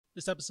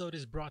This episode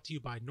is brought to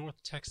you by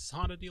North Texas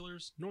Honda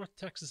Dealers. North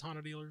Texas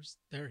Honda Dealers,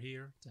 they're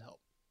here to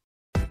help.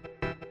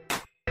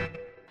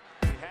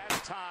 He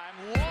has time,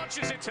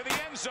 launches it to the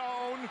end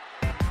zone.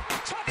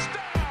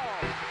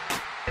 Touchdown!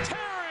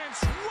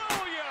 Terrence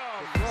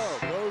Williams! The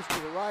throw goes to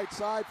the right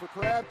side for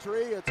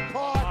Crabtree. It's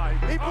caught.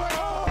 He he's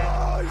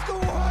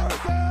going hard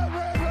down.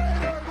 Red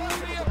Raider.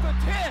 Wesley up the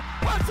 10.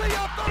 Wesley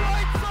up the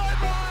right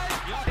sideline.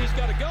 Yeah, he's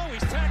got to go.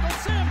 He's tackled.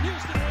 Sam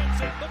Houston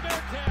wins it. The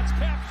Bearcats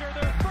capture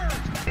their first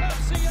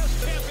FCS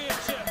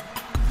championship.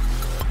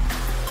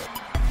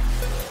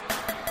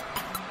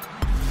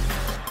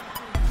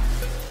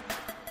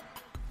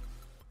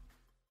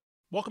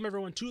 Welcome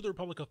everyone to the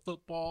Republic of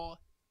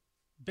Football,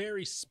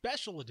 very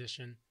special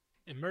edition,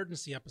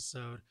 emergency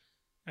episode.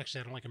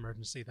 Actually, I don't like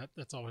emergency.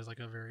 That's always like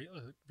a very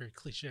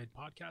cliched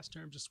podcast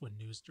term, just when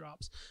news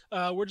drops.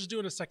 We're just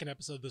doing a second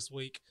episode this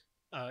week,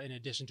 in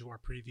addition to our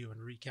preview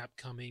and recap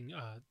coming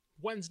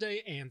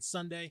Wednesday and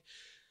Sunday,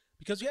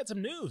 because we had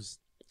some news,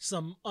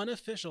 some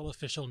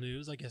official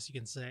news, I guess you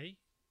can say.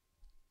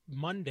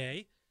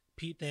 Monday,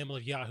 Pete Thamel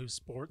of Yahoo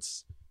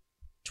Sports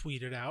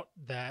tweeted out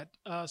that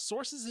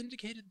sources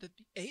indicated that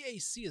the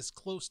AAC is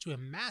close to a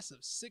massive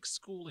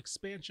 6-school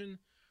expansion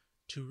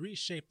to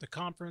reshape the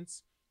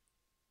conference.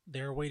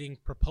 They're awaiting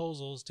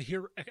proposals to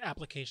hear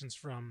applications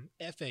from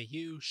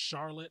FAU,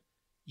 Charlotte,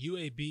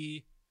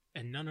 UAB,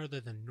 and none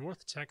other than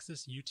North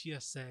Texas,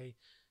 UTSA,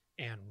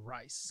 and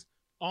Rice.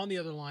 On the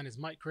other line is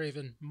Mike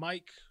Craven.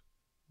 Mike,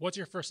 what's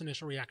your first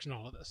initial reaction to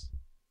all of this?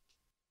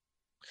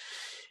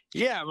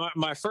 Yeah,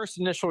 my first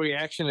initial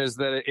reaction is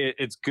that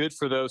it's good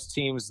for those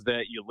teams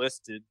that you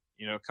listed.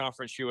 You know,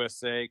 Conference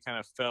USA kind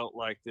of felt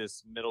like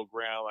this middle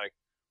ground, like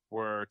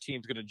where a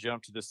team's going to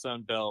jump to the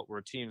Sun Belt, where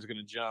a team's going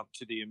to jump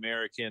to the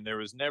American. There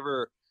was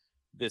never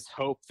this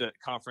hope that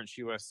Conference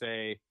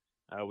USA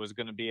was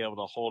going to be able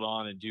to hold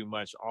on and do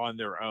much on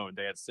their own.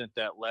 They had sent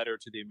that letter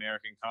to the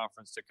American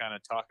Conference to kind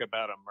of talk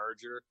about a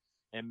merger.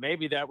 And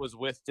maybe that was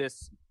with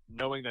this,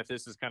 knowing that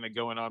this is kind of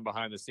going on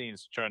behind the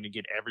scenes, trying to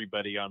get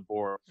everybody on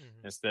board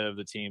instead of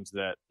the teams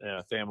that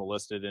Thamel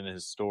listed in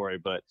his story.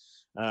 But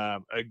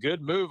a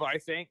good move, I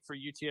think, for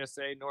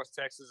UTSA, North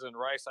Texas, and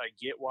Rice. I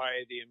get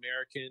why the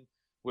American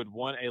would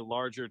want a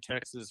larger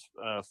Texas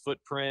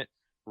footprint.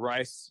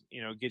 Rice,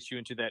 gets you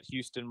into that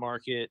Houston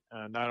market,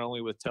 not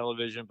only with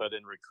television, but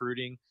in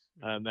recruiting.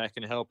 That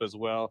can help as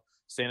well.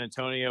 San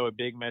Antonio, a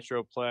big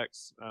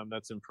metroplex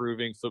that's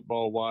improving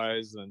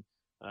football-wise, and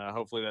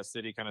hopefully that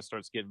city kind of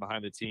starts getting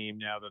behind the team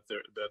now that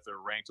they're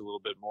ranked a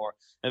little bit more.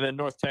 And then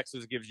North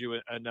Texas gives you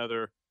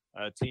another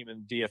team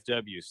in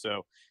DFW.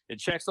 So it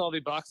checks all the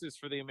boxes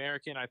for the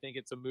American. I think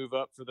it's a move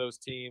up for those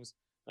teams.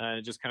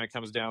 It just kind of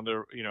comes down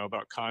to,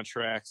 about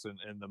contracts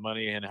and the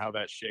money and how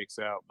that shakes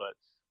out. But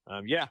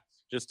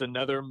just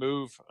another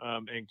move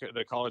in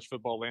the college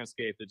football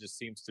landscape that just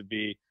seems to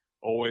be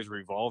always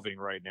revolving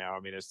right now.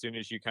 I mean, as soon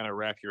as you kind of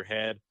wrap your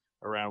head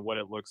around what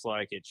it looks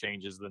like, it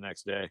changes the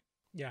next day.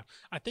 Yeah,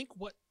 I think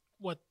what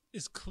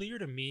is clear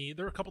to me,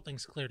 there are a couple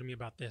things clear to me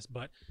about this,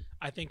 but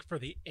I think for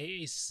the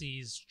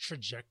AAC's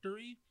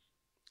trajectory,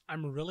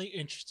 I'm really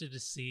interested to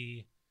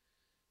see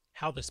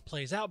how this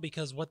plays out,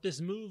 because what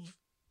this move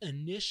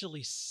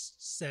initially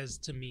says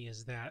to me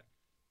is that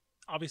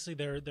obviously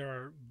there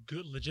are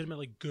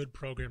legitimately good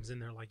programs in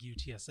there like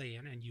UTSA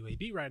and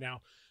UAB right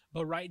now,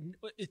 but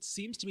it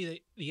seems to me that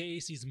the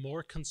AAC is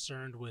more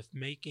concerned with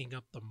making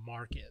up the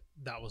market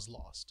that was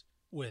lost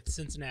with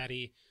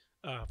Cincinnati,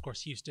 of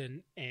course,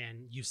 Houston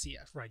and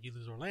UCF, right? You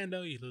lose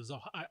Orlando, you lose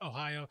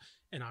Ohio,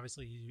 and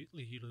obviously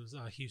you lose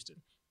Houston.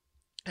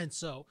 And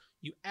so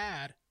you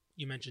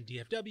mentioned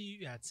DFW,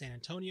 you add San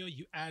Antonio,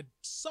 you add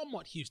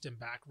somewhat Houston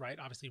back, right?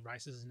 Obviously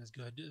Rice isn't as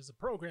good as a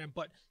program,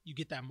 but you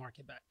get that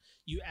market back.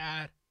 You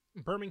add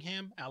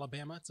Birmingham,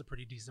 Alabama, it's a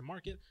pretty decent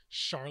market.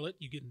 Charlotte,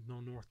 you get in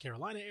the North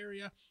Carolina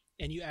area.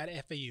 And you add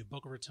FAU,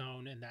 Boca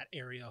Raton, and that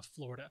area of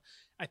Florida.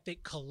 I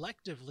think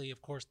collectively,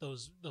 of course,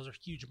 those are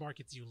huge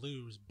markets you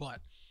lose,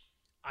 but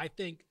I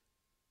think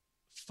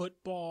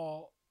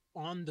football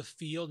on the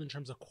field in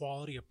terms of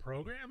quality of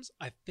programs,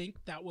 I think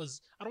that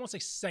was, I don't want to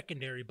say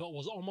secondary, but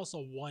was almost a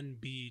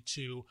 1B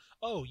to,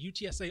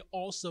 UTSA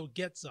also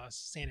gets us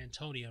San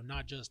Antonio,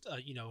 not just, a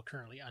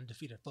currently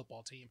undefeated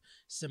football team.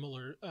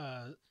 Similar,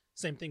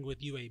 same thing with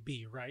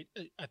UAB, right?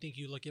 I think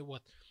you look at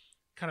what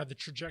kind of the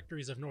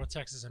trajectories of North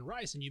Texas and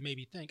Rice, and you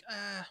maybe think,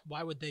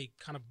 why would they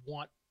kind of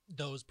want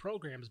those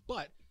programs?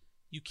 But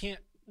you can't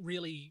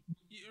really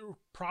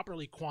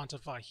properly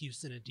quantify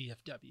Houston and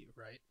DFW,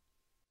 right?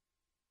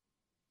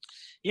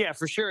 Yeah,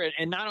 for sure.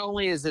 And not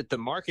only is it the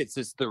markets,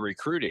 it's the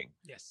recruiting.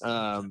 Yes.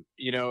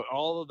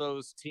 All of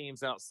those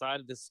teams outside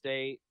of the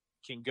state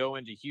can go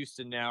into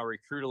Houston now,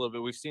 recruit a little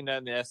bit. We've seen that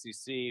in the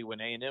SEC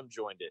when A&M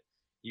joined it.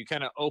 You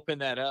kind of open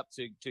that up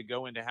to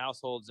go into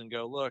households and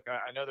go, look,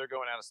 I know they're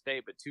going out of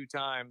state, but 2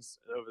 times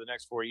over the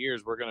next 4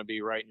 years, we're going to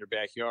be right in your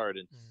backyard.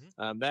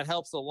 And that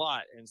helps a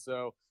lot. And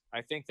so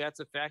I think that's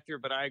a factor,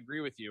 but I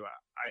agree with you.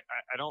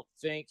 I don't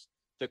think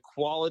the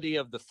quality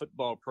of the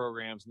football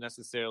programs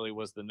necessarily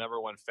was the number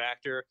one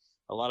factor.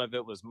 A lot of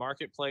it was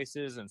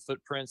marketplaces and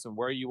footprints and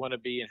where you want to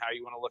be and how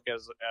you want to look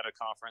at a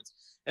conference.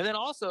 And then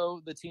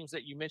also the teams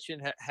that you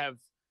mentioned have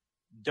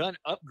done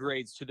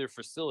upgrades to their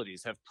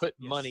facilities, have put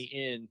money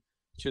in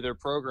to their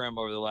program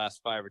over the last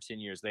 5 or 10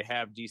 years. They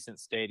have decent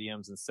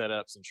stadiums and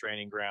setups and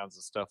training grounds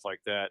and stuff like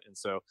that. And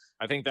so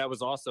I think that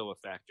was also a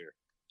factor.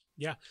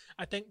 Yeah,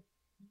 I think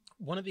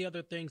one of the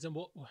other things, and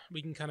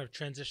we can kind of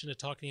transition to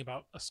talking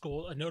about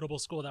a notable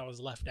school that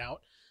was left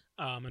out,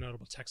 a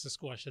notable Texas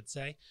school, I should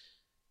say,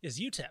 is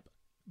UTEP.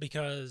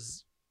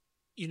 Because,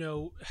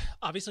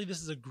 obviously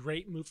this is a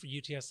great move for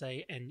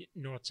UTSA and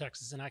North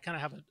Texas, and I kind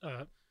of have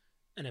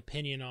an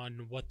opinion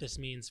on what this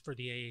means for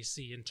the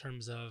AAC in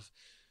terms of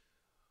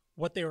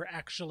what this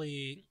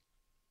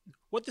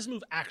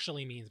move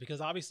actually means.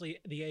 Because obviously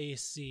the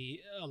AAC,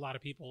 a lot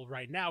of people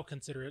right now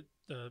consider it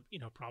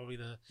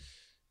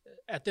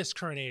at this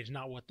current age,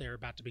 not what they're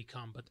about to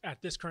become, but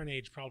at this current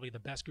age, probably the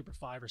best group of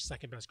 5 or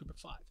second best group of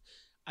 5.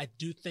 I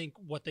do think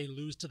what they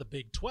lose to the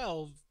Big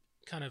 12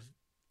 kind of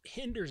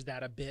hinders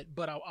that a bit,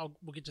 but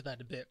we'll get to that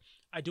in a bit.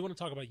 I do want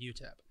to talk about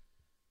UTEP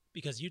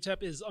because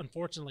UTEP is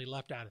unfortunately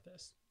left out of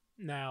this.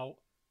 Now,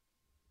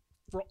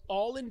 for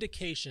all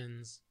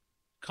indications,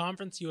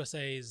 Conference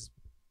USA is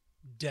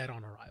dead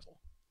on arrival.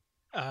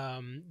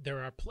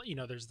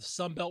 There's the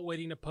Sun Belt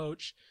waiting to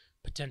poach,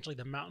 potentially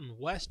the Mountain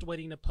West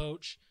waiting to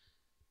poach,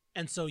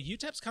 and so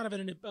UTEP's kind of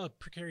in a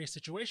precarious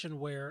situation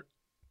where,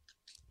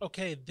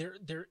 okay,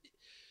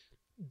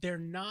 they're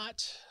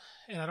not.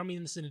 And I don't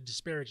mean this in a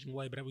disparaging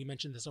way, but we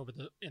mentioned this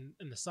in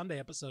the Sunday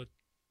episode.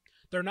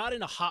 They're not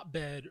in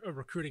a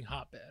recruiting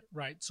hotbed,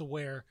 right? So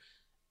where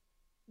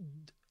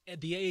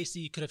the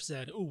AAC could have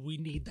said, "Oh, we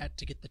need that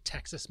to get the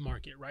Texas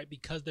market," right?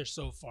 Because they're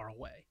so far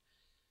away.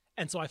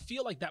 And so I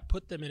feel like that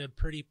put them in a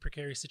pretty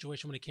precarious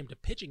situation when it came to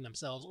pitching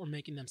themselves or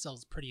making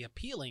themselves pretty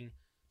appealing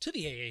to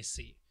the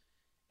AAC.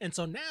 And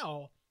so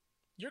now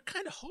you're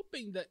kind of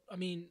hoping that,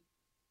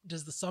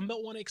 does the Sun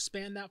Belt want to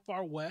expand that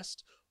far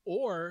west,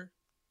 or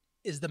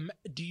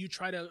do you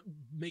try to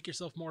make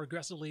yourself more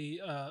aggressively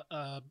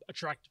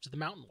attractive to the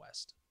Mountain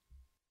West?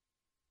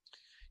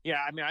 Yeah,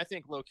 I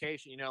think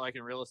location, like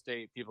in real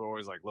estate, people are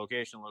always like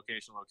location.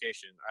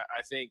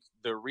 I think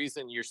the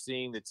reason you're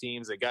seeing the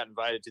teams that got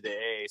invited to the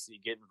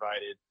AAC get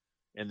invited,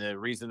 and the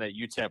reason that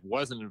UTEP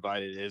wasn't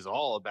invited is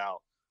all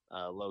about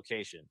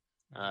location.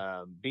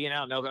 Being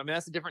out in Oklahoma,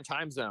 that's a different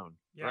time zone,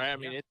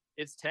 right?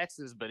 It's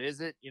Texas, but is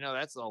it?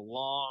 That's a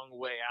long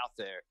way out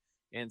there.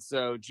 And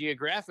so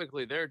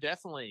geographically, they're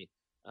definitely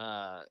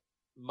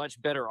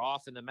much better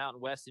off in the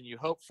Mountain West, and you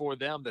hope for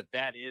them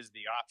that is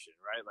the option,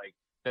 right? Like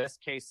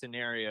best case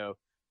scenario,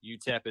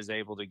 UTEP is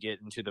able to get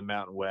into the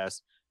Mountain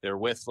West. They're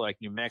with like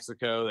New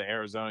Mexico, the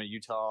Arizona,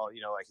 Utah,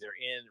 like they're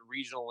in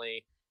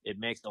regionally. It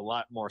makes a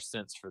lot more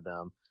sense for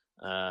them.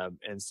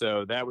 And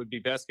so that would be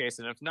best case.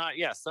 And if not,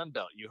 Sun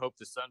Belt. You hope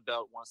the Sun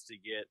Belt wants to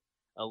get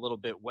a little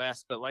bit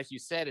west. But like you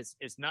said,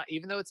 it's not,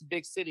 even though it's a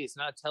big city, it's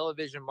not a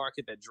television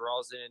market that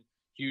draws in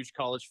huge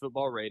college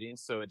football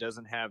ratings, so it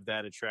doesn't have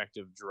that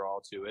attractive draw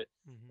to it.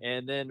 Mm-hmm.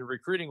 And then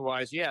recruiting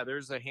wise,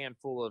 there's a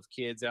handful of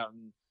kids out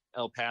in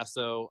El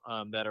Paso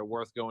that are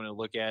worth going to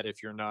look at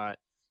if you're not,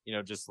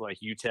 just like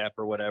UTEP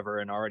or whatever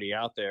and already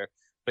out there.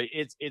 But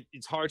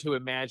it's hard to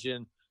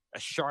imagine a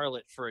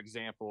Charlotte, for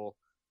example,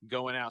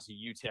 going out to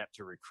UTEP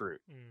to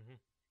recruit. Mm-hmm.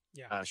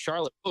 Yeah,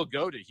 Charlotte will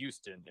go to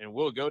Houston and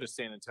we'll go to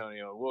San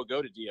Antonio and we'll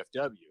go to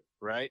DFW,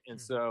 right? And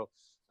so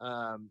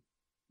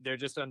they're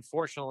just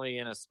unfortunately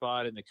in a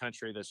spot in the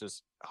country that's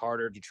just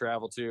harder to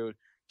travel to,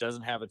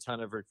 doesn't have a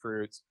ton of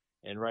recruits.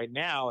 And right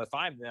now, if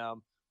I'm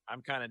them,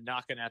 I'm kind of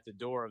knocking at the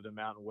door of the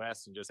Mountain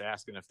West and just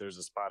asking if there's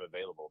a spot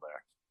available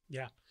there.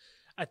 Yeah.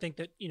 I think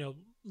that,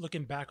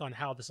 looking back on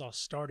how this all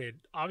started,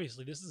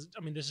 obviously this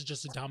is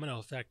just a domino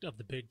effect of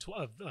the Big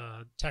 12,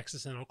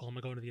 Texas and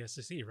Oklahoma going to the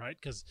SEC, right?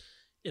 Because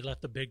it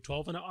left the Big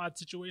 12 in an odd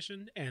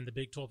situation, and the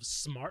Big 12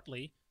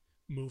 smartly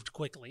moved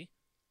quickly.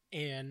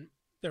 And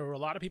there were a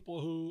lot of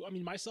people who,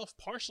 myself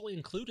partially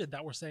included,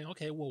 that were saying,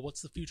 okay, well,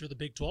 what's the future of the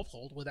Big 12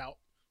 hold without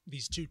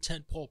these two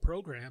tentpole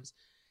programs?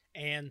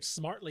 And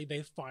smartly,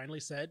 they finally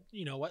said,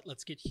 you know what,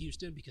 let's get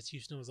Houston, because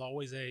Houston was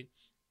always a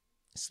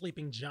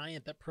sleeping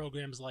giant that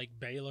programs like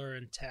Baylor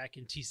and Tech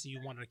and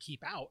TCU wanted to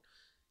keep out.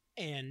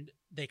 And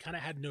they kind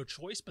of had no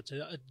choice but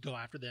to go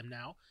after them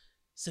now.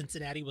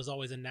 Cincinnati was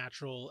always a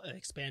natural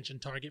expansion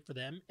target for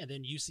them. And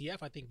then UCF,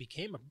 I think,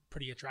 became a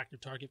pretty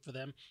attractive target for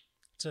them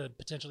to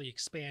potentially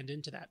expand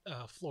into that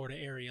Florida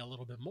area a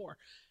little bit more.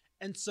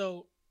 And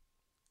so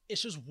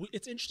it's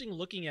interesting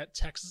looking at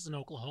Texas and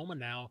Oklahoma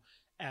now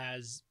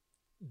as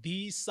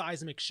these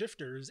seismic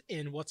shifters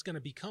in what's going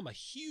to become a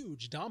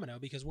huge domino,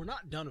 because we're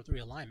not done with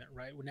realignment,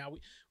 right?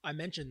 I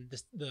mentioned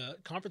this, the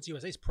Conference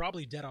USA is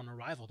probably dead on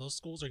arrival. Those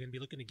schools are going to be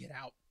looking to get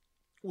out,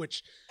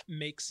 which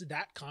makes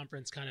that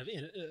conference kind of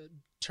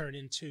turn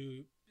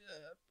into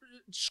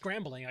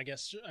scrambling, I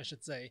guess I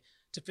should say,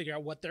 to figure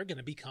out what they're going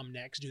to become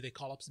next. Do they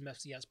call up some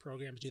FCS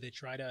programs? Do they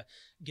try to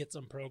get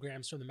some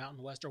programs from the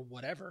Mountain West or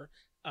whatever?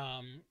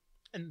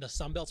 And the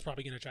Sun Belt's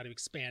probably going to try to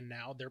expand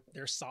now.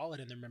 They're solid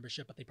in their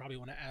membership, but they probably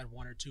want to add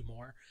one or two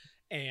more.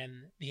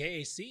 And the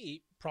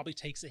AAC probably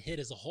takes a hit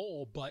as a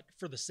whole, but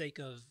for the sake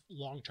of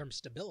long-term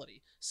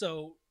stability.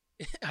 So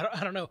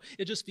I don't know.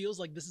 It just feels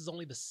like this is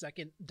only the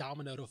second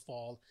domino to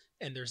fall,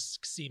 and there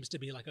seems to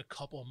be like a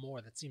couple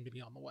more that seem to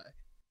be on the way.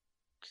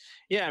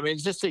 Yeah, I mean,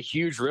 it's just a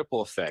huge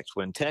ripple effect.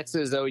 When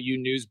Texas OU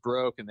news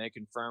broke and they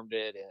confirmed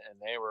it, and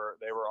they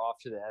were off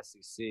to the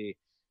SEC,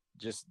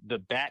 just the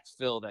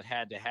backfill that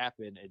had to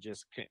happen,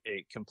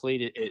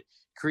 it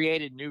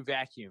created new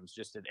vacuums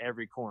just at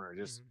every corner.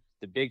 Just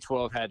the Big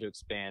 12 had to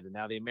expand, and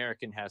now the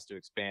American has to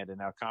expand, and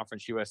now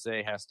Conference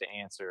USA has to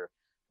answer.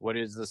 What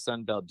does the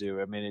Sun Belt do?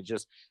 I mean, it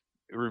just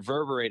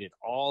reverberated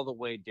all the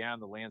way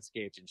down the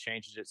landscape and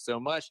changes it so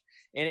much.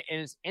 And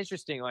it's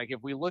interesting. Like,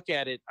 if we look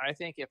at it, I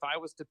think if I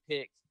was to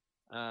pick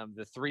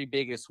the three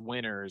biggest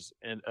winners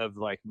of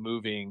like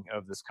moving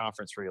of this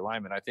conference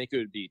realignment, I think it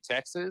would be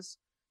Texas,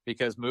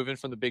 because moving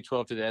from the Big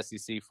 12 to the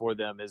SEC for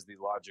them is the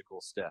logical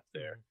step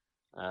there.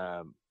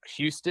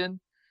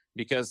 Houston,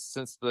 because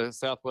since the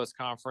Southwest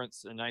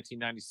Conference in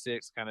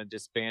 1996 kind of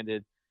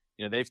disbanded,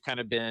 they've kind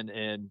of been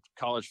in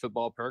college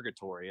football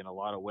purgatory in a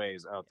lot of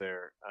ways out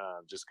there,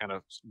 just kind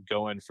of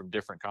going from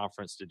different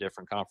conference to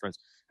different conference.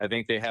 I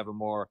think they have a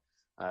more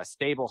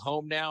stable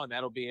home now, and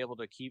that'll be able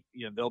to keep,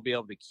 they'll be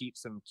able to keep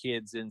some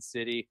kids in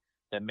city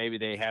that maybe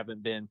they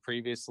haven't been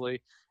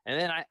previously. And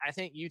then I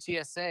think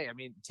UTSA, I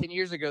mean, 10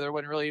 years ago, there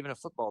wasn't really even a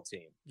football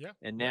team. Yeah.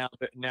 And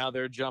now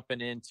they're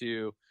jumping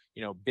into,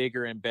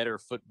 bigger and better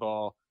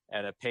football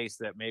at a pace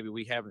that maybe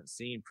we haven't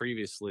seen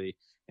previously.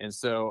 And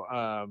so,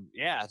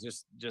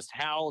 just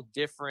how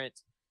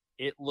different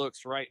it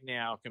looks right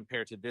now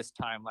compared to this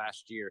time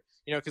last year,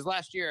 because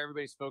last year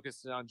everybody's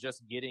focused on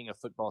just getting a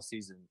football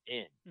season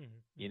in,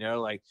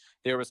 like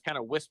there was kind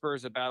of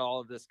whispers about all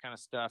of this kind of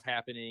stuff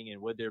happening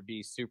and would there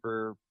be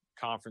super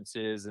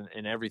conferences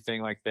and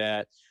everything like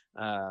that.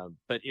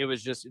 But it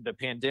was just the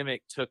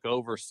pandemic took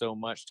over so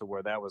much to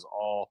where that was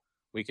all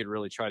we could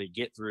really try to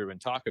get through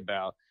and talk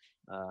about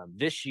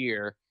this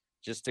year,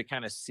 just to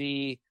kind of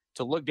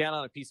to look down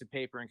on a piece of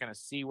paper and kind of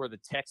see where the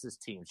Texas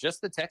teams,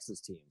 just the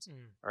Texas teams,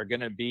 are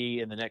going to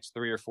be in the next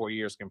 3 or 4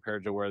 years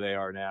compared to where they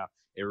are now.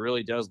 It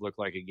really does look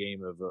like a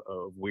game of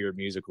weird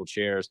musical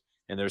chairs.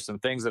 And there's some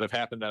things that have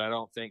happened that I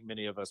don't think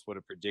many of us would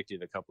have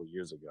predicted a couple of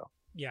years ago.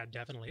 Yeah,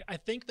 definitely. I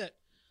think that,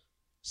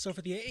 so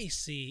for the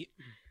AAC,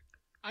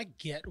 I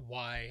get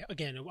why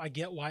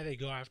they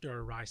go after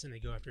a Rice and they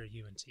go after a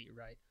UNT,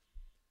 right?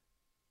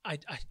 I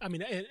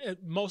mean,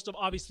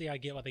 obviously I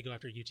get why they go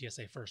after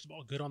UTSA. First of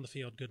all, good on the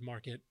field, good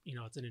market.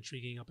 It's an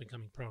intriguing up and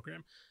coming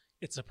program.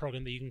 It's a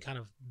program that you can kind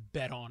of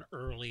bet on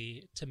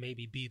early to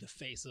maybe be the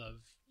face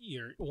of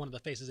one of the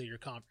faces of your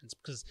conference,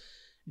 because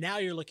now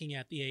you're looking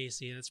at the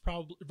AAC, and it's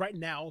probably right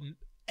now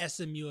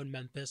SMU and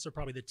Memphis are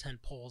probably the 10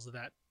 poles of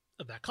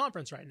that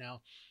conference right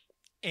now.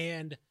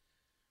 And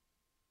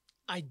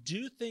I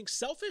do think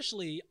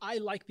selfishly, I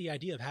like the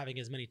idea of having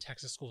as many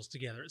Texas schools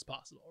together as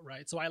possible,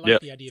 right? So I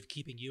like the idea of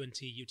keeping UNT,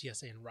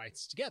 UTSA, and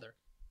Rice together.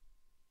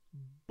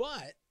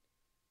 But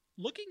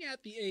looking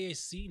at the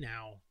AAC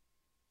now,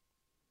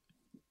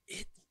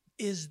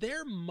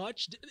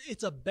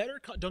 it's a better,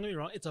 don't get me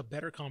wrong, it's a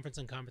better conference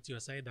than Conference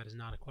USA. That is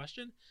not a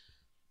question.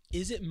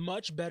 Is it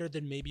much better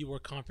than maybe where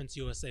Conference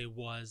USA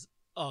was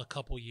a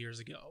couple years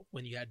ago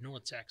when you had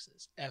North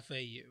Texas,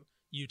 FAU,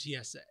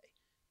 UTSA?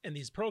 And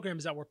these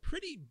programs that were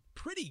pretty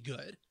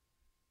good,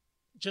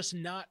 just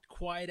not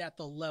quite at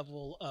the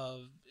level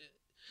of,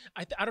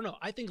 I don't know.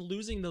 I think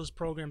losing those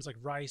programs like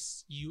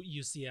Rice,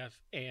 UCF,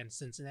 and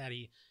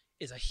Cincinnati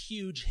is a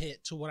huge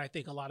hit to what I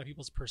think a lot of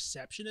people's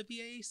perception of the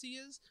AAC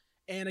is.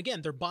 And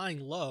again, they're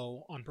buying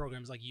low on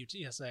programs like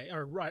UTSA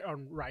or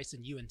on Rice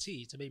and UNT,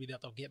 so maybe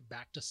that they'll get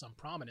back to some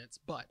prominence.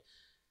 But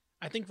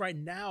I think right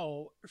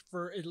now,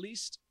 for at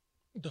least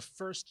the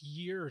first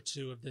year or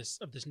two of this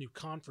new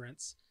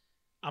conference,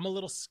 I'm a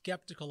little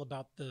skeptical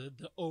about the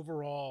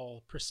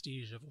overall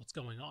prestige of what's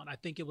going on. I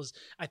think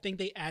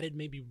they added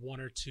maybe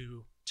one or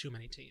two too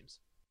many teams.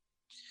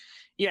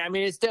 Yeah, I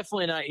mean, it's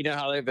definitely not,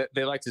 how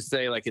they like to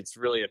say, like, it's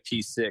really a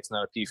P6,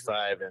 not a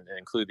P5, and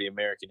include the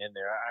American in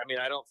there. I mean,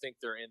 I don't think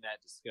they're in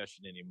that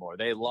discussion anymore.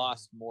 They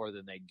lost more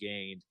than they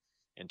gained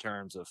in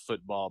terms of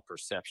football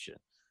perception.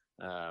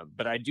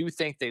 But I do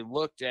think they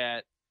looked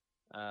at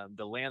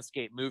the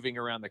landscape moving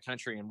around the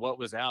country and what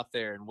was out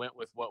there and went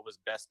with what was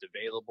best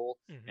available,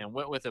 and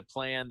went with a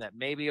plan that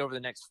maybe over the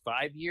next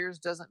 5 years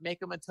doesn't make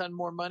them a ton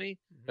more money,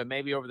 but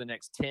maybe over the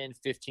next 10,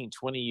 15,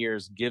 20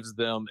 years gives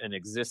them an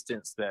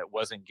existence that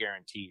wasn't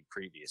guaranteed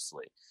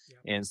previously.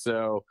 Yeah. And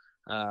so,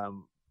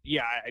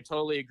 I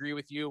totally agree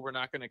with you. We're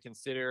not going to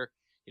consider,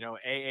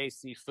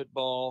 AAC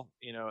football,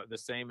 the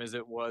same as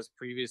it was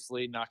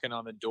previously, knocking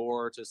on the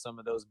door to some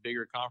of those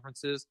bigger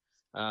conferences.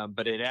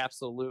 But it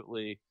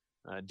absolutely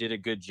did a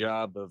good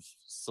job of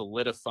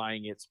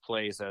solidifying its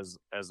place as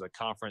a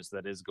conference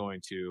that is going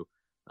to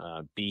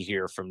be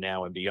here from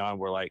now and beyond,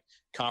 where like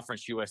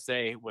Conference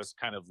USA was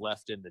kind of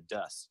left in the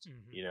dust.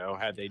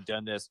 Had they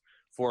done this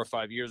 4 or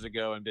 5 years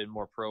ago and been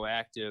more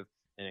proactive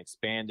and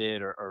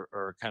expanded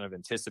or kind of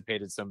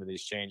anticipated some of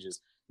these changes,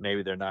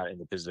 maybe they're not in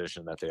the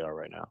position that they are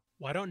right now.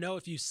 Well, I don't know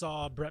if you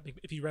saw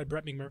if you read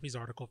Brett McMurphy's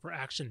article for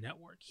Action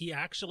Network. He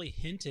actually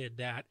hinted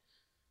that,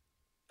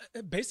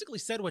 basically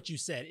said what you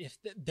said. If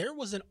there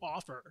was an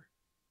offer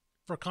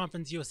for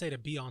Conference USA to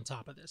be on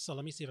top of this. So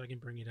let me see if I can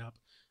bring it up.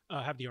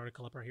 I have the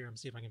article up right here. I'm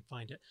see if I can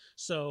find it.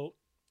 So,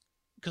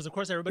 because of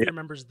course everybody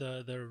remembers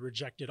the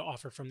rejected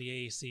offer from the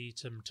AAC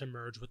to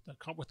merge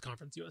with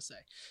Conference USA.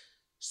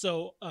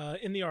 So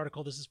in the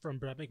article, this is from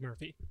Brett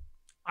McMurphy.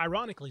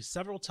 Ironically,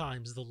 several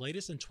times, the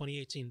latest in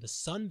 2018, the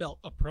Sun Belt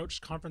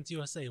approached Conference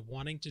USA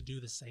wanting to do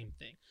the same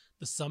thing.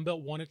 The Sun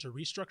Belt wanted to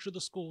restructure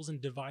the schools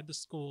and divide the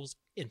schools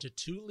into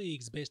 2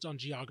 leagues based on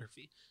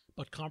geography,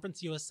 but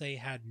Conference USA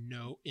had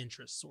no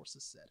interest,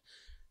 sources said.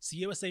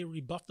 CUSA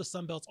rebuffed the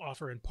Sun Belt's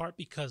offer in part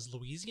because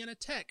Louisiana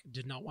Tech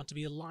did not want to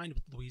be aligned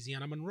with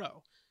Louisiana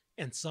Monroe,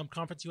 and some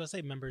Conference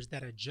USA members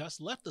that had just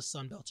left the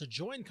Sun Belt to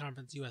join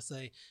Conference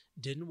USA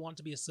didn't want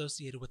to be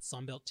associated with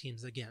Sun Belt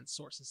teams again,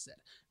 sources said.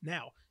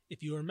 Now,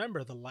 if you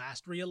remember the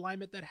last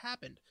realignment that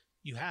happened,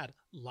 you had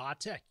La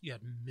Tech, you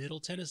had Middle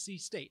Tennessee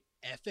State,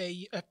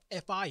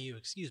 FIU,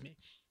 excuse me.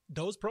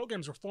 Those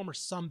programs were former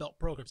Sun Belt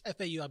programs.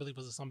 FAU, I believe,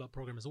 was a Sun Belt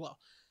program as well.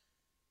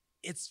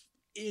 It's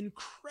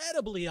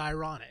incredibly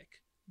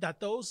ironic that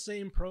those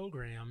same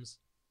programs,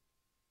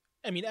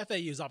 I mean, FAU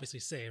is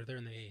obviously saved, they're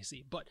in the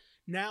AAC, but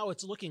now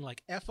it's looking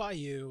like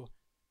FIU,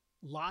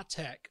 La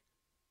Tech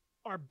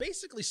are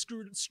basically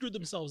screwed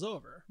themselves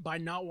over by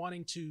not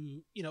wanting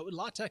to,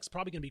 La Tech's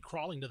probably going to be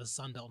crawling to the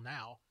Sun Belt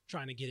now,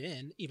 trying to get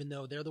in, even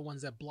though they're the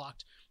ones that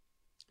blocked.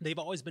 They've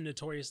always been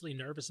notoriously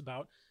nervous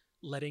about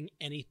letting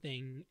any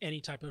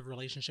type of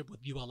relationship with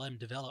ULM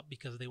develop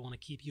because they want to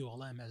keep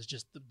ULM as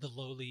just the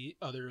lowly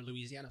other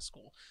Louisiana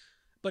school.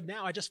 But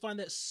now I just find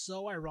that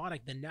so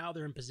ironic that now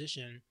they're in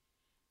position.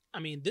 I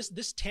mean, this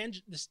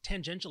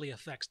tangentially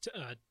affects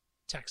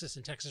Texas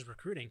and Texas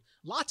recruiting.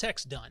 La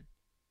Tech's done.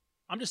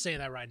 I'm just saying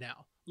that right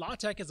now. La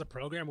Tech is a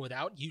program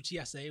without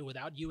UTSA,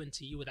 without UNT,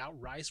 without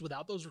Rice,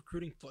 without those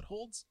recruiting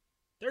footholds.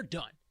 They're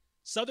done.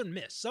 Southern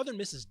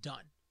Miss is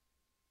done.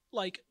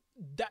 Like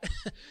that.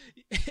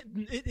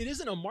 it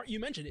isn't you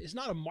mentioned it. It's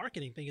not a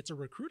marketing thing. It's a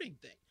recruiting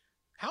thing.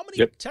 How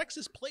many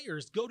Texas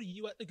players go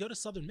to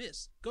Southern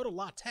Miss, go to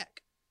La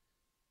Tech?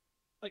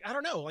 Like, I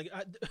don't know. Like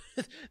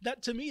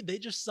that to me, they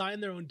just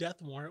signed their own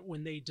death warrant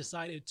when they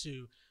decided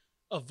to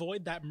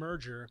avoid that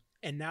merger,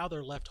 and now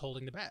they're left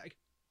holding the bag.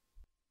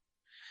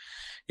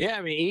 Yeah,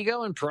 I mean,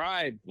 ego and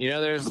pride.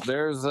 There's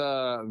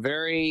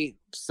very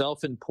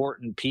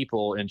self-important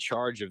people in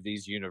charge of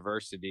these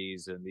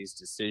universities and these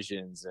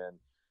decisions, and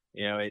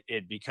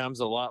it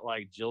becomes a lot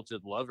like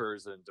jilted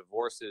lovers and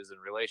divorces and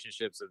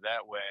relationships of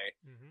that way,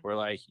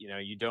 where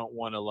you don't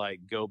want to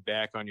go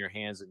back on your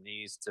hands and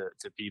knees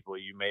to people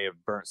you may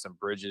have burnt some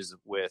bridges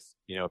with,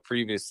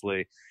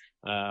 previously.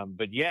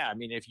 But yeah, I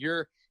mean, if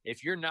you're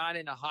not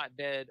in a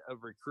hotbed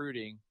of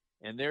recruiting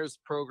and there's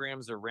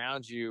programs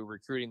around you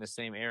recruiting the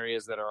same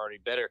areas that are already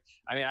better,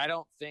 I mean, I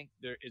don't think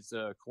it's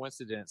a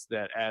coincidence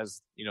that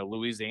as,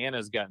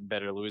 Louisiana's gotten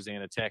better,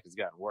 Louisiana Tech has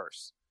gotten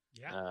worse.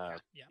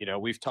 Yeah.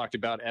 We've talked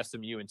about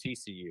SMU and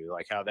TCU,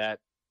 like how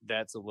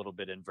that's a little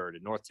bit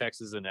inverted. North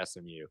Texas and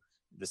SMU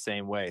the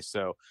same way.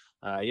 So,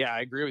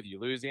 I agree with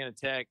you. Louisiana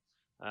Tech,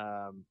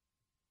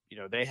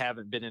 they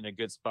haven't been in a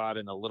good spot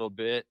in a little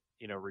bit,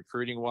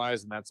 recruiting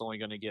wise, and that's only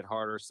going to get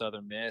harder.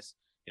 Southern Miss,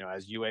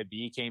 as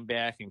UAB came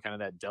back and kind of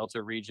that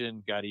Delta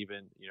region got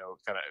even,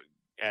 kind of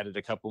added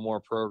a couple more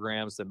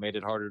programs that made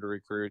it harder to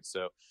recruit.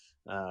 So,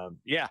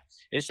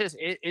 it's just,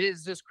 it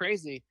is just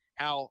crazy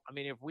how, I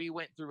mean, if we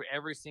went through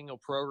every single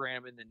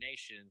program in the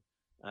nation,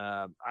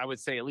 I would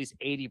say at least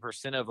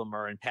 80% of them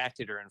are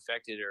impacted or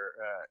infected or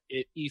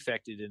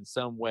affected in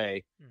some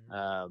way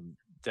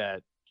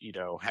that,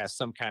 has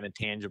some kind of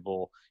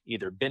tangible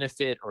either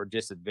benefit or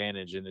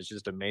disadvantage. And it's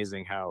just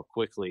amazing how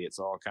quickly it's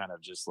all kind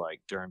of just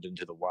turned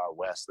into the Wild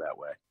West that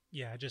way.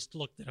 Yeah, I just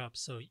looked it up.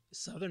 So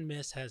Southern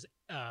Miss has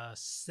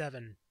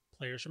 7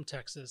 players from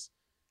Texas.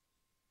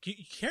 Do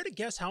you care to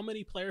guess how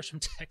many players from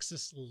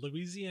Texas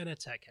Louisiana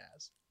Tech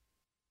has?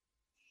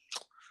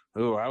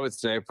 Oh, I would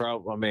say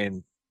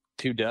probably,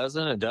 2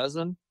 dozen, a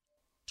dozen?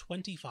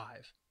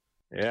 25.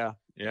 Yeah.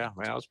 Man,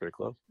 that was pretty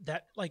close.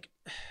 That,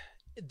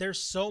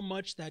 there's so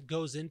much that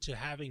goes into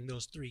having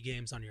those 3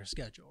 games on your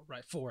schedule,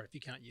 right? 4 if you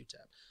count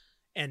UTEP.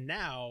 And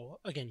now,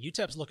 again,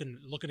 UTEP's looking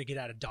to get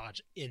out of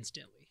Dodge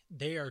instantly.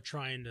 They are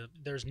trying to.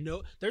 There's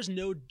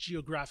no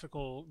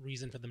geographical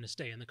reason for them to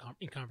stay in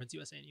Conference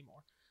USA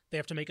anymore. They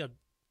have to make a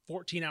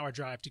 14-hour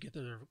drive to get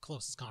to their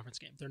closest conference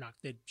game.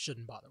 They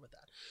shouldn't bother with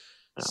that.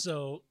 No.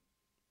 So,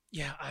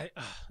 yeah, I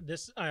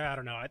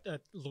don't know.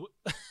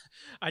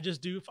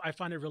 I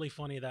find it really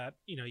funny that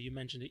you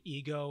mentioned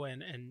ego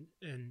and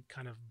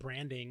kind of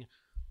branding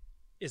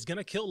is going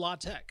to kill La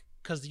Tech.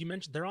 Because you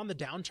mentioned they're on the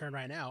downturn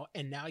right now,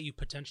 and now you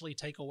potentially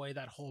take away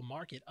that whole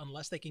market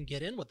unless they can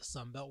get in with the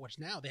Sun Belt, which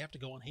now they have to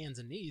go on hands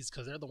and knees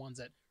because they're the ones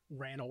that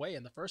ran away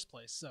in the first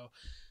place. So,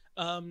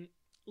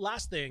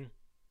 last thing.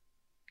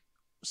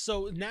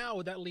 So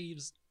now that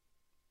leaves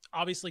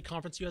Obviously,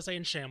 Conference USA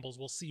in shambles.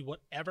 We'll see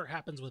whatever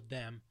happens with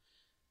them.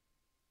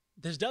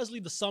 This does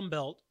leave the Sun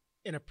Belt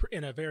in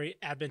a very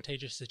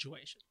advantageous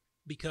situation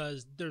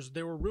because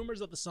there were rumors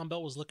that the Sun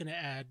Belt was looking to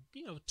add,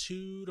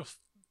 2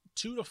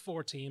 to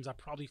 4 teams. I'm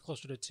probably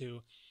closer to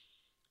 2.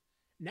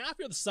 Now, if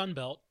you're the Sun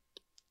Belt,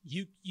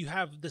 you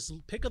have this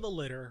pick of the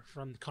litter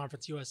from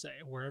Conference USA,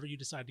 wherever you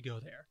decide to go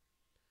there.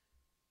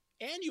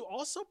 And you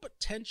also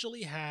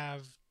potentially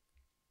have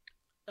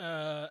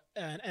an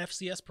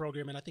FCS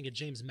program, and I think a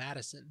James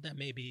Madison that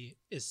maybe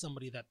is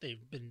somebody that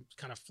they've been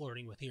kind of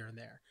flirting with here and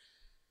there.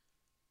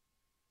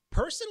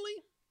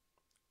 Personally,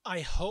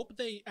 I hope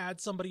they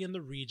add somebody in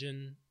the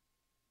region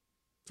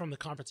from the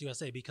Conference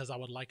USA because I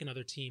would like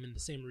another team in the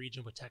same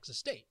region with Texas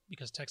State,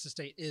 because Texas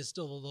State is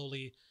still the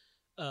lowly,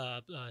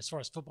 as far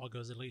as football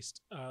goes at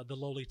least, the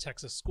lowly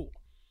Texas school.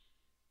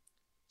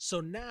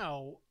 So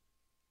now,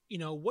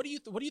 what do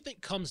you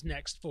think comes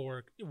next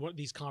for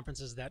these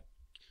conferences that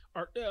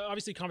are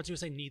obviously Conference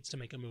USA needs to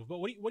make a move, but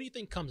what do you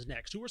think comes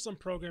next? Who are some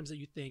programs that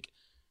you think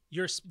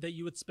that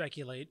you would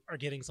speculate are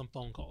getting some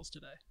phone calls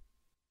today?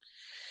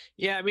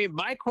 Yeah, I mean,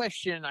 my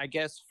question, I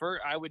guess,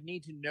 I would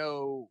need to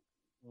know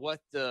what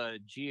the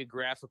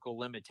geographical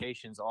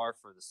limitations are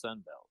for the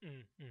Sun Belt.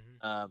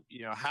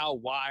 Mm-hmm. How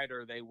wide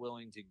are they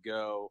willing to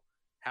go?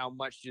 How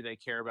much do they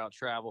care about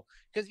travel?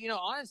 Because,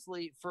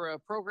 honestly, for a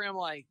program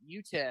like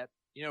UTEP,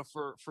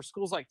 for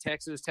schools like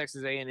Texas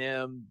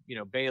A&M,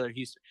 Baylor,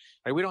 Houston,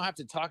 we don't have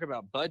to talk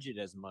about budget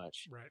as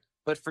much. Right.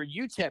 But for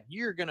UTEP,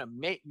 you're going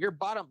to your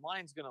bottom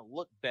line is going to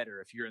look better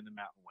if you're in the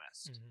Mountain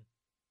West. Mm-hmm.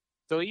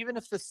 So even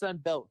if the Sun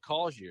Belt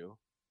calls you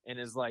and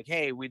is like,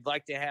 hey, we'd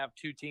like to have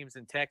 2 teams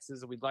in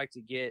Texas, we'd like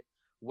to get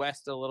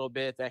west a little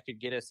bit, that could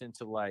get us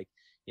into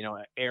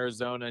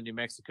Arizona, New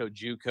Mexico,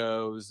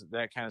 JUCOs,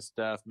 that kind of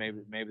stuff.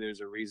 Maybe there's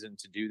a reason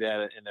to do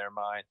that in their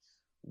mind.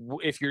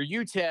 If you're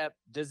UTEP,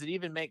 does it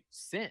even make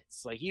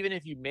sense? Even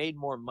if you made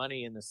more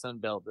money in the Sun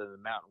Belt than the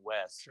Mountain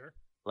West, sure.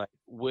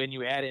 When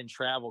you add in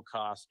travel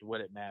cost,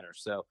 would it matter?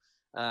 So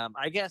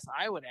I guess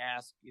I would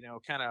ask,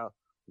 kind of,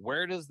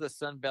 where does the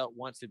Sun Belt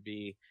want to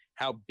be?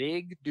 How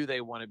big do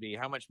they want to be?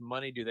 How much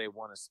money do they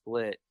want to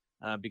split?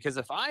 Because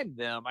if I'm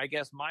them, I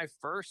guess my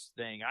first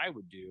thing I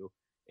would do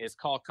is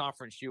call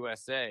Conference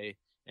USA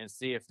and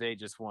see if they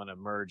just want to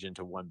merge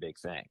into one big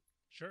thing.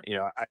 Sure.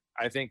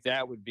 I think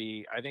that would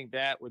be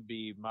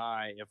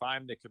if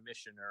I'm the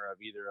commissioner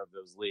of either of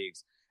those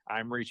leagues,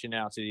 I'm reaching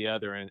out to the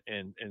other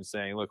and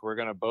saying, look, we're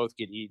going to both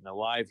get eaten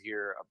alive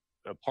here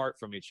apart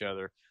from each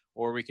other,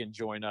 or we can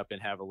join up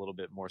and have a little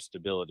bit more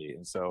stability.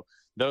 And so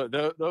those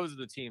are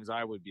the teams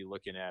I would be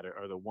looking at,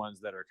 are the ones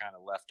that are kind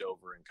of left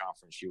over in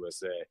Conference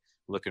USA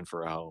looking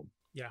for a home.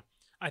 Yeah.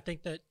 I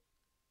think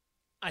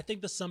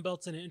the Sun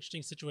Belt's in an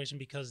interesting situation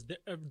because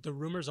the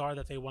rumors are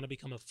that they want to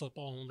become a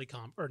football only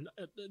or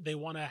they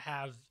want to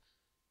have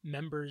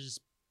members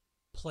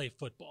play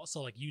football.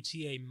 So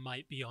UTA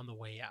might be on the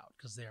way out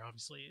because they're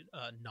obviously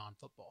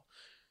non-football.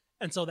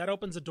 And so that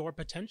opens a door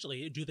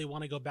potentially. Do they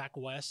want to go back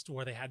west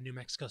where they had New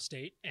Mexico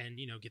State and,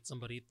 get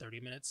somebody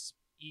 30 minutes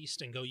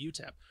east and go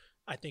UTEP?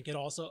 I think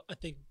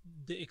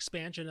the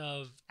expansion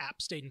of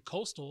App State and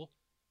Coastal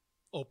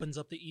opens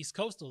up the East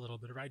Coast a little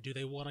bit, right? Do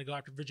they want to go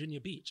after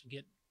Virginia Beach and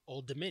get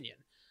Old Dominion?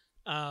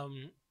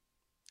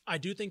 I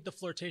do think the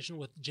flirtation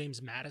with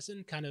James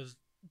Madison kind of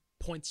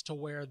points to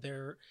where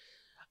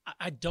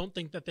I don't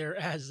think that they're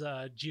as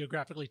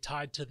geographically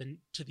tied to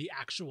the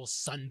actual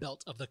Sun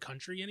Belt of the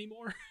country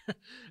anymore.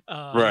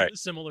 Right.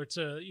 Similar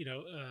to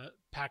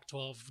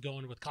Pac-12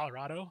 going with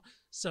Colorado.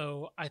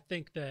 So I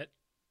think that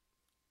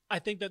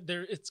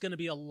it's going to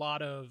be a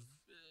lot of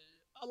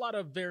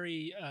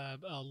very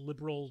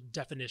liberal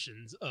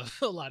definitions of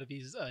a lot of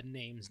these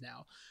names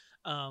now.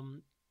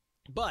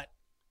 But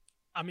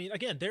I mean,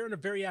 again, they're in a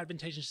very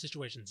advantageous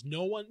situations.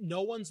 No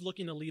one's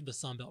looking to leave the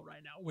Sun Belt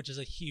right now, which is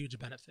a huge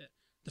benefit.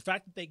 The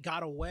fact that they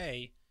got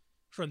away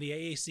from the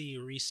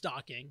AAC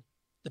restocking,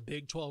 the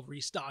Big 12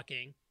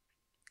 restocking,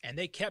 and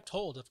they kept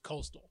hold of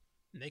Coastal,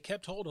 and they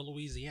kept hold of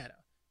Louisiana,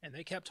 and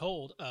they kept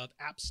hold of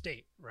App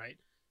State, right?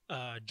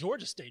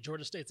 Georgia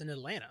State's in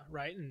Atlanta,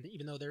 right? And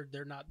even though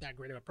they're not that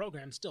great of a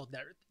program, still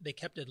they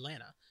kept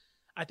Atlanta.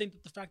 I think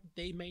that the fact that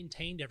they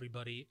maintained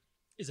everybody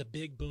is a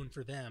big boon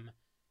for them,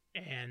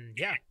 and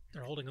yeah,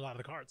 they're holding a lot of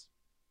the cards.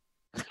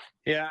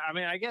 Yeah, I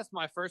mean, I guess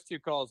my first 2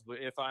 calls,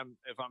 if I'm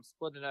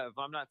splitting up, if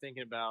I'm not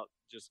thinking about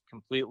just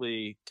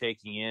completely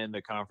taking in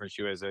the Conference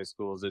USA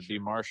schools, it'd be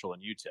Marshall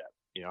and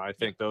UTEP. I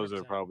think those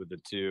are probably the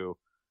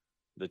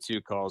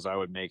two calls I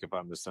would make if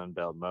I'm the Sun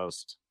Belt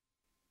most.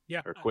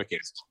 Yeah, or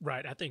quickest.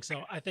 Right, I think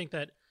so. I think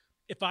that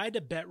if I had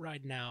to bet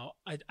right now,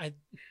 I'm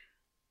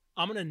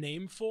going to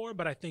name 4,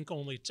 but I think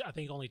only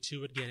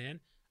 2 would get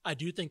in. I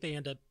do think they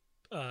end up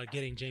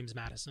getting James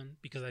Madison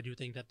because I do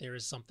think that there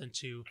is something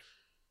to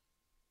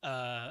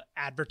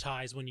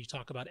advertise when you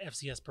talk about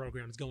FCS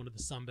programs going to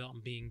the Sun Belt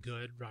and being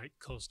good, right?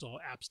 Coastal,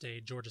 App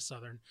State, Georgia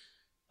Southern.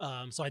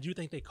 So I do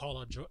think they call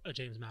up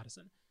James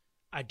Madison.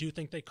 I do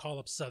think they call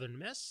up Southern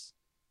Miss.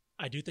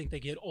 I do think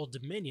they get Old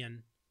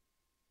Dominion,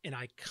 and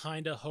I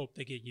kind of hope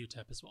they get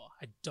UTEP as well.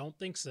 I don't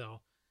think so.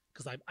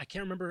 because I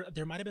can't remember.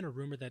 There might have been a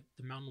rumor that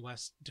the Mountain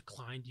West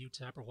declined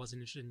UTEP or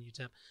wasn't interested in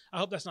UTEP. I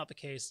hope that's not the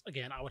case.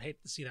 Again, I would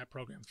hate to see that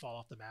program fall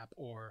off the map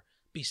or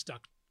be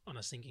stuck on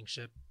a sinking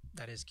ship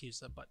that is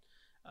CUSA, but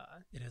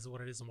it is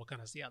what it is, and we'll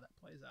kind of see how that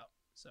plays out.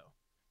 So,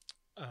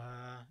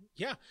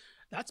 yeah,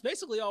 that's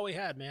basically all we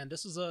had, man.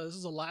 This is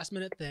a last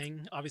minute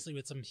thing, obviously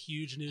with some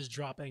huge news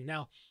dropping.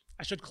 Now,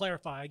 I should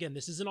clarify again,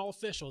 this isn't all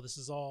official. This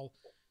is all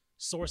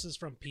sources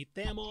from Pete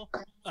Thamel.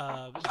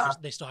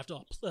 They still have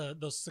to,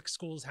 those 6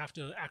 schools have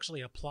to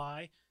actually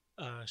apply.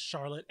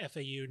 Charlotte,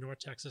 FAU, North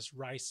Texas,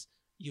 Rice,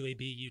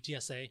 UAB,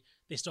 UTSA.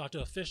 They still have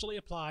to officially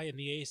apply, and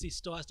the AAC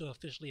still has to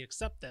officially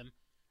accept them.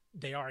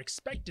 They are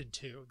expected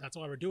to. That's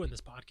why we're doing this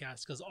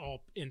podcast, because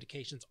all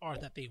indications are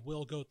that they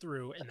will go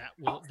through, and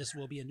this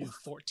will be a new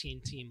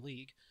 14-team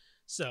league.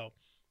 So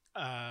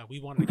we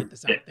wanted to get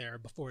this out there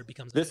before it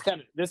becomes this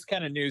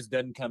kind of news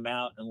doesn't come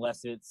out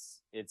unless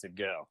it's a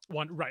go.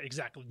 Right,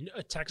 exactly.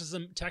 Texas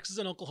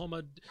and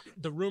Oklahoma,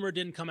 the rumor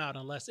didn't come out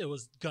unless it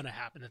was going to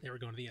happen that they were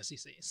going to the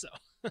SEC. So.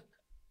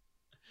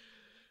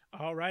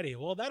 Alrighty,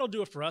 well that'll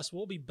do it for us.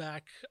 We'll be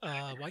back.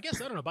 I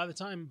guess I don't know. By the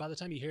time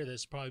you hear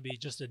this, probably be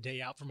just a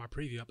day out from our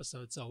preview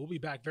episode. So we'll be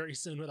back very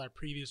soon with our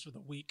previews for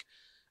the week.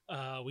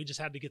 We just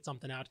had to get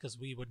something out because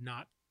we would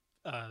not.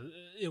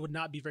 It would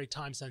not be very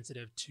time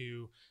sensitive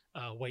to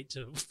wait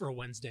for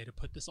Wednesday to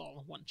put this all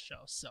in one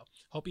show. So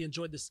hope you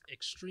enjoyed this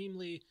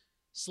extremely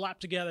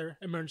slapped together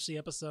emergency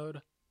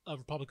episode of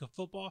Republic of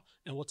Football,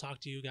 and we'll talk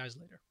to you guys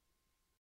later.